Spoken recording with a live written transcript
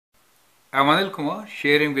I'm Anil Kumar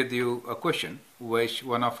sharing with you a question which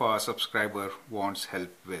one of our subscriber wants help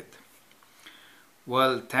with.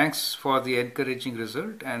 Well, thanks for the encouraging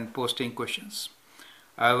result and posting questions.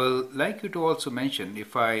 I will like you to also mention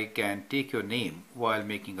if I can take your name while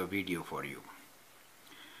making a video for you.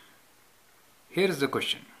 Here is the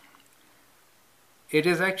question. It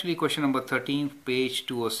is actually question number 13, page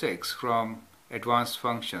 206 from Advanced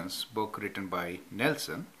Functions book written by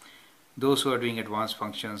Nelson. Those who are doing Advanced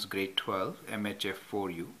Functions grade 12 MHF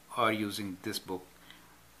 4U are using this book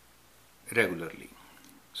regularly.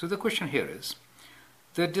 So the question here is,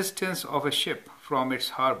 the distance of a ship from its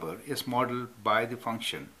harbor is modeled by the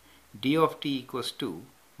function d of t equals to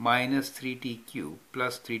minus 3t cubed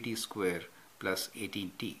plus 3t squared plus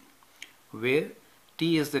 18t, where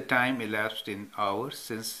t is the time elapsed in hours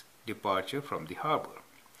since departure from the harbor.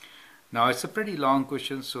 Now it's a pretty long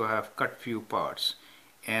question, so I have cut few parts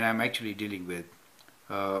and I'm actually dealing with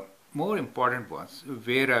more important ones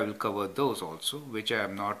where I will cover those also, which I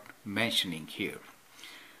am not mentioning here.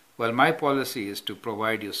 Well, my policy is to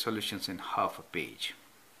provide you solutions in half a page.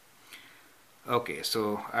 Okay,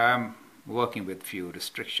 so I'm working with few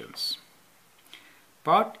restrictions.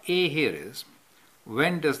 Part A here is,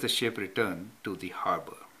 when does the ship return to the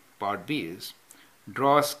harbor? Part B is,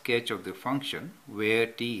 draw a sketch of the function where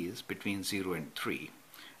t is between 0 and 3.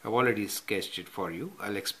 I've already sketched it for you.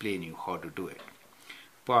 I'll explain you how to do it.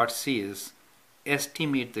 Part C is,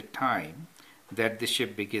 estimate the time that the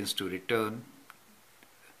ship begins to return.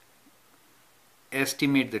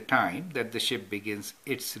 Estimate the time that the ship begins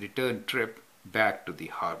its return trip back to the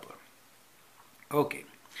harbor. Okay,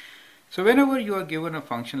 so whenever you are given a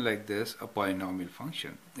function like this, a polynomial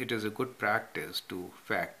function, it is a good practice to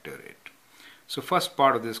factor it. So first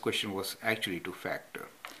part of this question was actually to factor.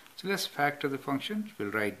 So let's factor the function.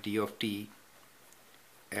 We'll write d of t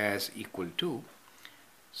as equal to,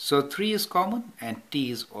 so 3 is common and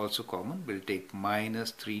t is also common. We'll take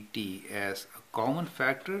minus 3t as a common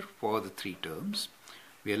factor for the three terms.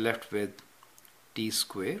 We are left with t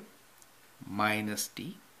squared minus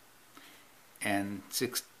t, and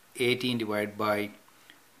 18 divided by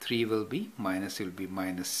 3 will be minus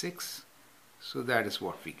 6. So that is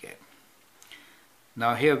what we get.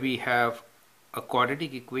 Now here we have a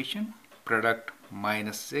quadratic equation, product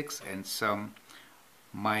minus 6 and sum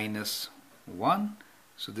minus 1.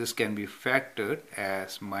 So this can be factored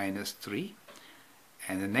as minus 3,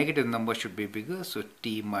 and the negative number should be bigger, so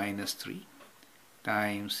t minus 3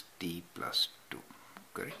 times t plus 2.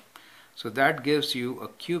 Correct? So that gives you a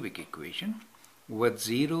cubic equation with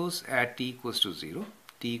zeros at t equals to 0,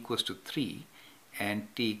 t equals to 3, and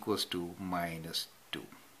t equals to minus 2.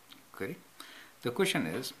 Correct? The question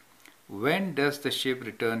is, when does the ship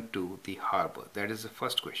return to the harbor? That is the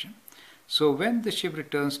first question. So when the ship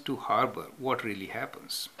returns to harbor, what really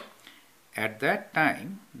happens? At that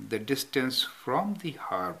time, the distance from the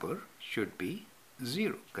harbor should be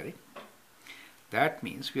 0, correct? That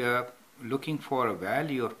means we are looking for a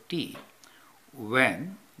value of t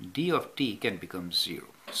when d of t can become 0.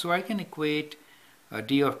 So I can equate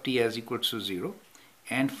d of t as equal to 0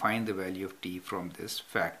 and find the value of t from this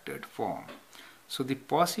factored form. So the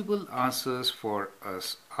possible answers for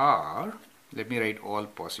us are, let me write all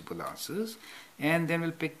possible answers and then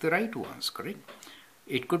we'll pick the right ones, correct?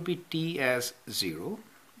 It could be t as 0,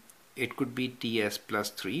 it could be t as plus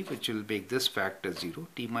 3, which will make this factor 0,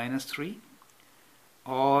 t minus 3,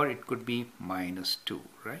 or it could be minus 2,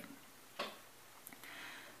 right?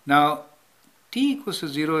 Now t equals to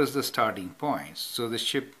 0 is the starting point, so the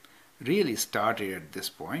ship really started at this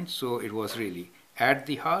point, so it was really at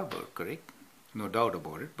the harbor, correct? No doubt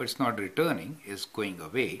about it, but it's not returning, it's going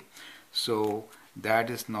away. So that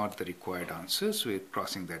is not the required answer, so we're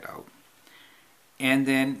crossing that out. And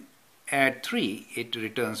then at 3, it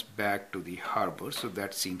returns back to the harbor, so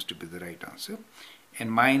that seems to be the right answer. And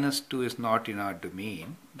minus 2 is not in our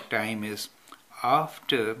domain. Time is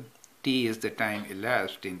after t is the time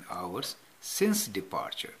elapsed in hours since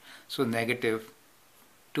departure. So negative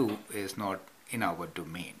 2 is not in our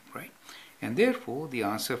domain, right? And therefore, the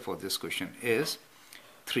answer for this question is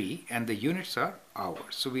 3, and the units are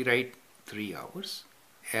hours. So we write 3 hours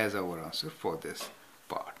as our answer for this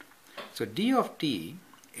part. So d of t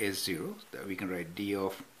is 0. That we can write d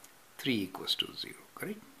of 3 equals to 0,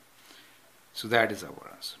 correct? So that is our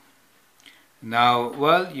answer. Now,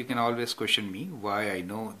 well, you can always question me why I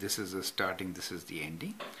know this is the starting, this is the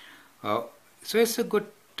ending. So it's a good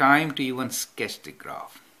time to even sketch the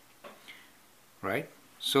graph, right?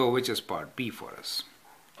 So which is part B for us.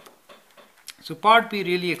 So part B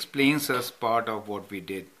really explains us part of what we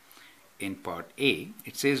did in part A.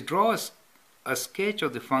 It says draw a sketch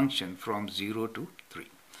of the function from 0 to 3.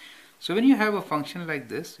 So when you have a function like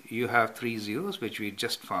this, you have three zeros which we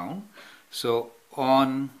just found. So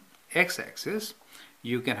on x-axis,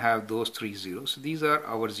 you can have those three zeros. So these are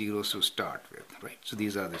our zeros to start with, right? So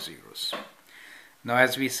these are the zeros. Now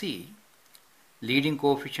as we see, leading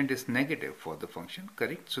coefficient is negative for the function,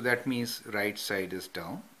 correct? So that means right side is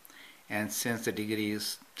down. And since the degree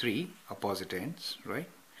is 3, opposite ends, right?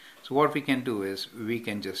 So what we can do is we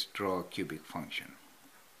can just draw a cubic function,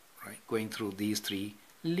 right? Going through these three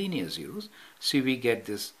linear zeros, so we get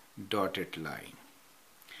this dotted line.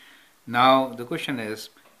 Now the question is,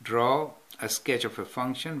 draw a sketch of a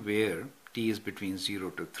function where t is between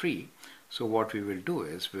 0 to 3. So what we will do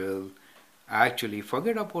is we'll actually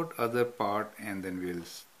forget about other part and then we'll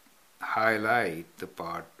highlight the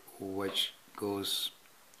part which goes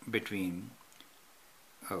between.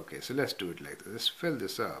 Okay, so let's do it like this. Let's fill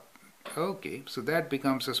this up. Okay, so that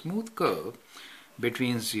becomes a smooth curve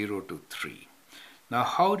between 0 to 3. Now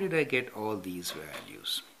how did I get all these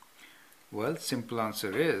values? Well, simple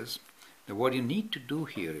answer is that what you need to do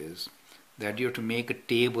here is that you have to make a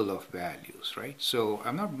table of values, right? So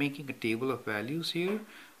I'm not making a table of values here,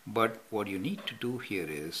 but what you need to do here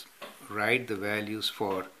is write the values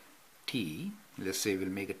for t. Let's say we'll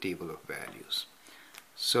make a table of values.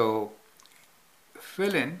 So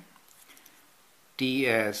fill in t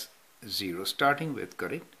as 0 starting with,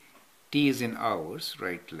 correct? T is in hours,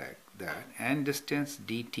 right, like that, and distance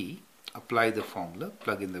dt. Apply the formula,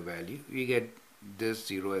 plug in the value, we get this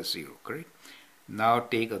 0 as 0, correct? Now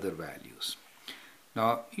take other values.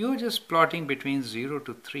 Now you're just plotting between 0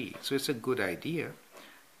 to 3, so it's a good idea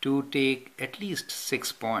to take at least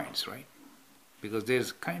 6 points, right? Because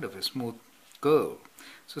there's kind of a smooth curve.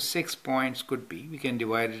 So 6 points could be, we can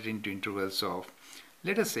divide it into intervals of,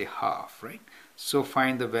 let us say half, right? So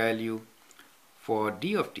find the value for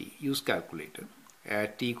d of t, use calculator,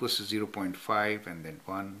 at t equals to 0.5 and then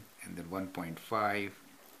 1 and then 1.5,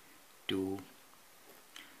 2,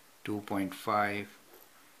 2.5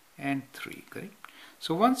 and 3, correct?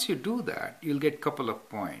 So once you do that, you'll get a couple of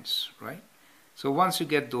points, right? So once you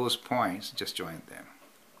get those points, just join them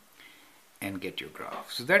and get your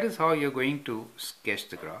graph. So that is how you're going to sketch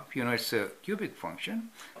the graph. You know it's a cubic function,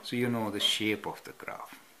 so you know the shape of the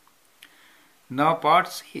graph. Now part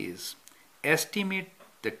C is estimate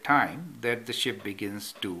the time that the ship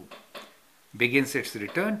begins its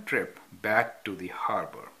return trip back to the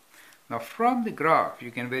harbor. Now from the graph you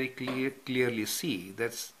can very clearly see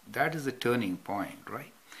that is the turning point,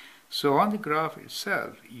 right? So on the graph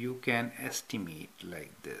itself you can estimate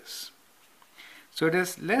like this. So it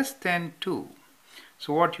is less than 2.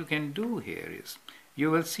 So what you can do here is you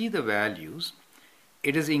will see the values.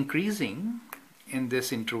 It is increasing in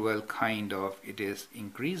this interval, kind of, it is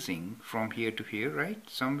increasing from here to here, right,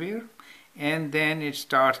 somewhere, and then it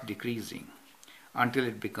starts decreasing until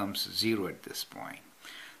it becomes 0 at this point.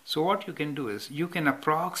 So what you can do is you can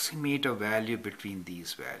approximate a value between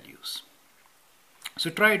these values. So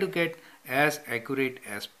try to get as accurate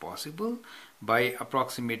as possible. By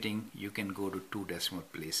approximating, you can go to 2 decimal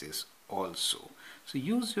places also. So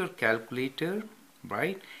use your calculator,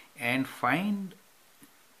 right, and find,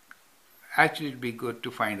 actually it would be good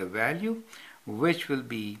to find a value which will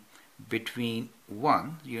be between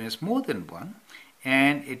 1, it's more than 1,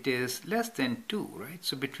 and it is less than 2, right?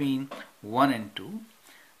 So between 1 and 2,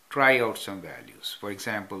 try out some values. For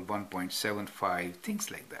example, 1.75,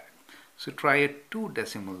 things like that. So try a 2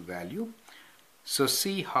 decimal value. So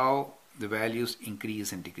see how the values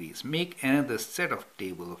increase and decrease. Make another set of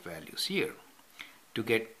table of values here to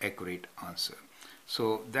get accurate answer.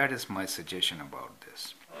 So that is my suggestion about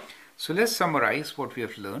this. So let's summarize what we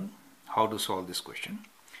have learned, how to solve this question.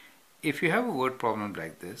 If you have a word problem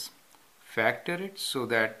like this, factor it so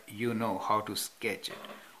that you know how to sketch it.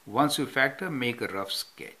 Once you factor, make a rough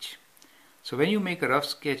sketch. So when you make a rough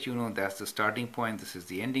sketch, you know that's the starting point, this is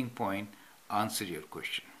the ending point, answer your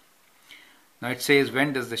question. Now it says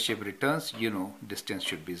when does the ship returns, you know distance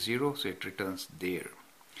should be 0, so it returns there.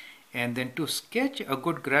 And then to sketch a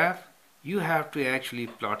good graph, you have to actually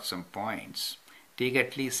plot some points. Take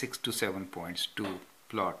at least 6 to 7 points to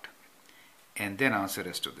plot and then answer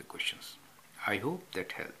rest of the questions. I hope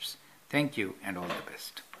that helps. Thank you and all the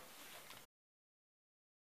best.